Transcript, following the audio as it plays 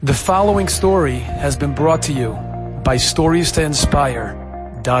The following story has been brought to you by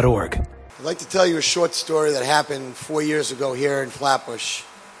StoriesToInspire.org. I'd like to tell you a short story that happened 4 years ago here in Flatbush.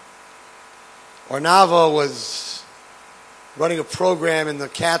 Ornava was running a program in the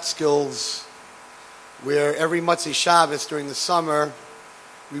Catskills where every Motzei Shabbos during the summer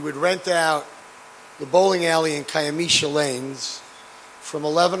we would rent out the bowling alley in Kayamisha Lanes from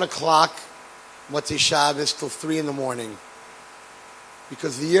 11 o'clock Motzei Shabbos till 3 in the morning.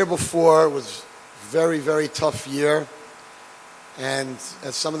 Because the year before was a very, very tough year. And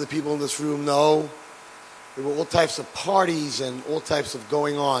as some of the people in this room know, there were all types of parties and all types of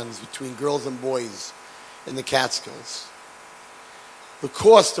going-ons between girls and boys in the Catskills. The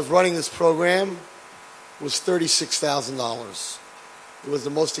cost of running this program was $36,000. It was the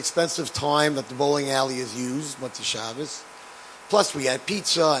most expensive time that the bowling alley is used, Motzei Shabbos. Plus we had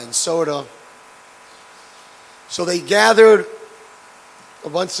pizza and soda. So they gathered a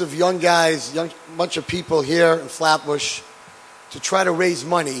bunch of young guys, bunch of people here in Flatbush to try to raise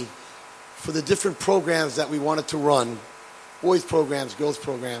money for the different programs that we wanted to run, boys programs, girls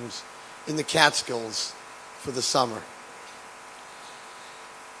programs, in the Catskills for the summer.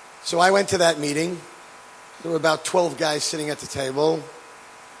 So I went to that meeting. There were about 12 guys sitting at the table.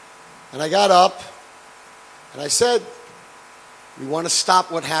 And I got up and I said, we want to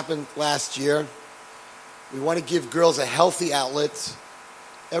stop what happened last year. We want to give girls a healthy outlet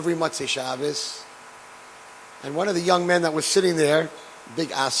every Motzei Shabbos. And one of the young men that was sitting there,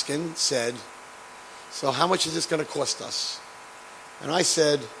 Big Askin, said, so how much is this going to cost us? And I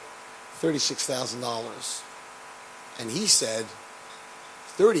said, $36,000. And he said,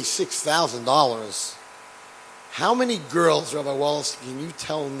 $36,000? How many girls, Rabbi Wallace, can you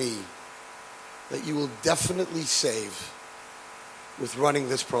tell me that you will definitely save with running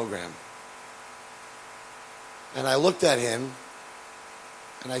this program? And I looked at him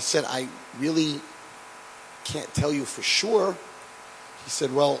and I said, I really can't tell you for sure. He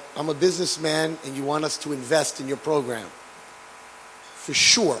said, well, I'm a businessman and you want us to invest in your program. For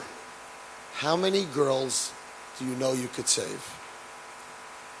sure. How many girls do you know you could save?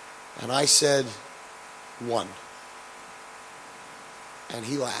 And I said, 1. And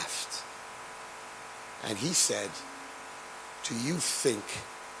he laughed. And he said, do you think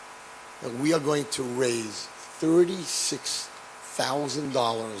that we are going to raise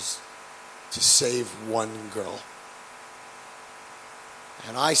 $36,000 to save one girl?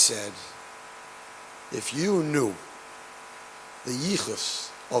 And I said, if you knew the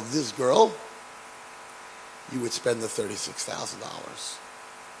yichus of this girl, you would spend the $36,000.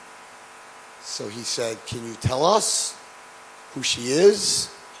 So he said, can you tell us who she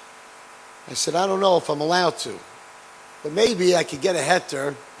is? I said, I don't know if I'm allowed to, but maybe I could get a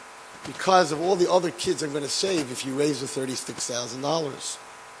heter because of all the other kids I'm going to save if you raise the $36,000.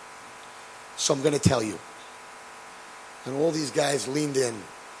 So I'm going to tell you. And all these guys leaned in.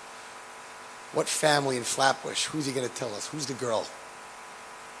 What family in Flatbush? Who's he going to tell us? Who's the girl?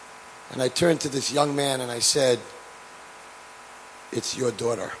 And I turned to this young man and I said, it's your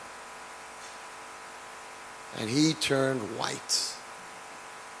daughter. And he turned white.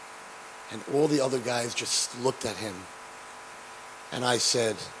 And all the other guys just looked at him. And I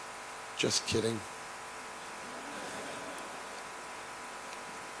said, just kidding.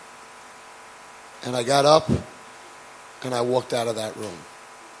 And I got up and I walked out of that room.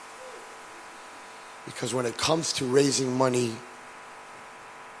 Because when it comes to raising money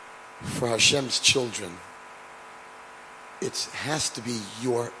for Hashem's children, it has to be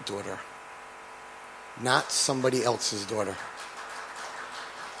your daughter, not somebody else's daughter.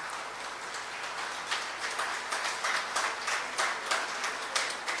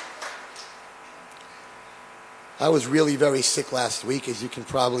 I was really very sick last week, as you can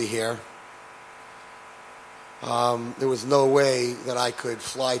probably hear. There was no way that I could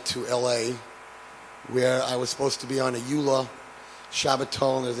fly to LA, where I was supposed to be on a Eula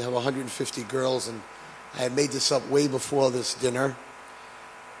Shabbaton. They have 150 girls, and I had made this up way before this dinner.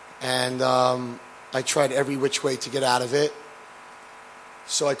 And I tried every which way to get out of it.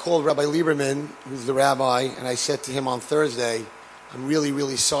 So I called Rabbi Lieberman, who's the rabbi, and I said to him on Thursday, I'm really,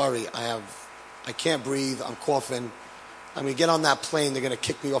 really sorry. I can't breathe. I'm coughing. I'm going to get on that plane. They're going to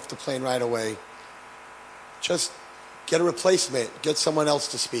kick me off the plane right away. Just get a replacement. Get someone else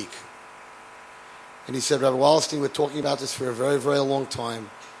to speak. And he said, Rabbi Wallerstein, we're talking about this for a very, very long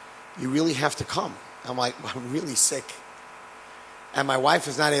time. You really have to come. I'm like, I'm really sick. And my wife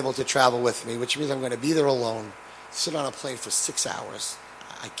is not able to travel with me, which means I'm going to be there alone, sit on a plane for 6 hours.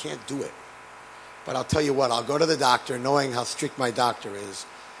 I can't do it. But I'll tell you what, I'll go to the doctor knowing how strict my doctor is.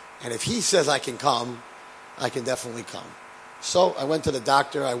 And if he says I can come, I can definitely come. So I went to the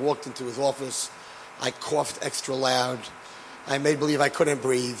doctor. I walked into his office. I coughed extra loud. I made believe I couldn't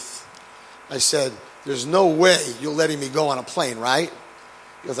breathe. I said, there's no way you're letting me go on a plane, right?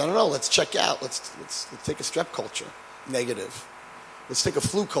 He goes, I don't know. Let's check out. Let's take a strep culture. Negative. Let's take a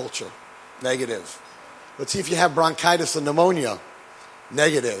flu culture. Negative. Let's see if you have bronchitis or pneumonia.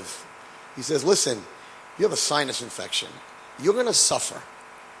 Negative. He says, listen, you have a sinus infection. You're going to suffer.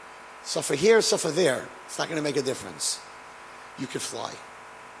 Suffer here, suffer there. It's not going to make a difference. You could fly.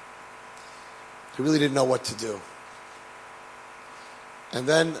 I really didn't know what to do. And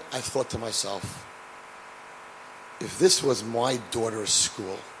then I thought to myself, if this was my daughter's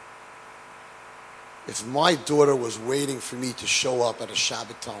school, if my daughter was waiting for me to show up at a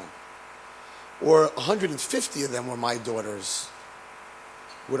Shabbaton, or 150 of them were my daughters,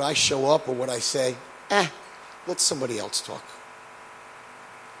 would I show up or would I say, let somebody else talk?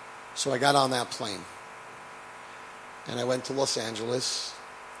 So I got on that plane and I went to Los Angeles,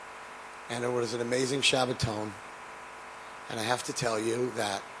 and it was an amazing Shabbaton. And I have to tell you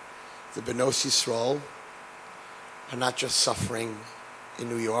that the Benos Yisrael are not just suffering in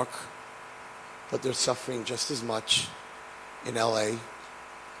New York, but they're suffering just as much in LA.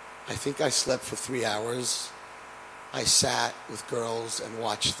 I think I slept for 3 hours. I sat with girls and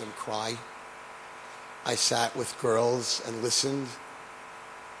watched them cry. I sat with girls and listened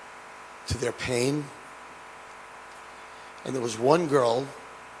to their pain. And there was one girl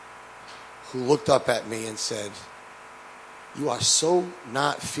who looked up at me and said, you are so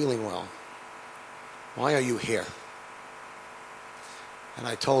not feeling well. Why are you here? And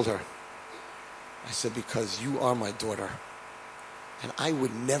I told her, I said, because you are my daughter. And I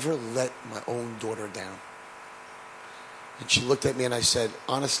would never let my own daughter down. And she looked at me and I said,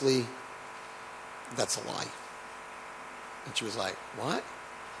 honestly, that's a lie. And she was like, what?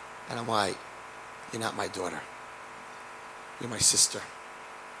 And I'm like, you're not my daughter. You're my sister.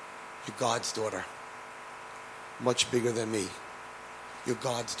 You're God's daughter. Much bigger than me. You're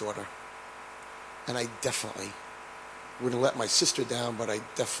God's daughter. And I definitely wouldn't let my sister down, but I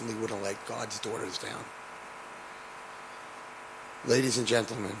definitely wouldn't let God's daughters down. Ladies and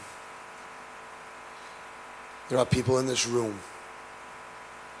gentlemen, there are people in this room,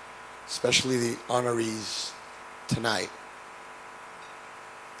 especially the honorees tonight.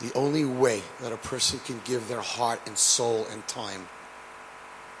 The only way that a person can give their heart and soul and time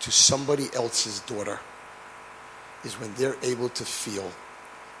to somebody else's daughter is when they're able to feel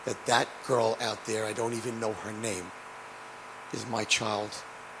that that girl out there, I don't even know her name, is my child,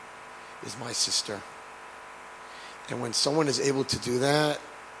 is my sister. And when someone is able to do that,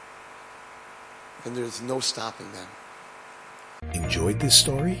 then there's no stopping them. Enjoyed this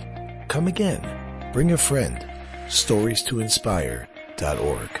story? Come again. Bring a friend.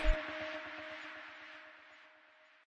 StoriesToInspire.org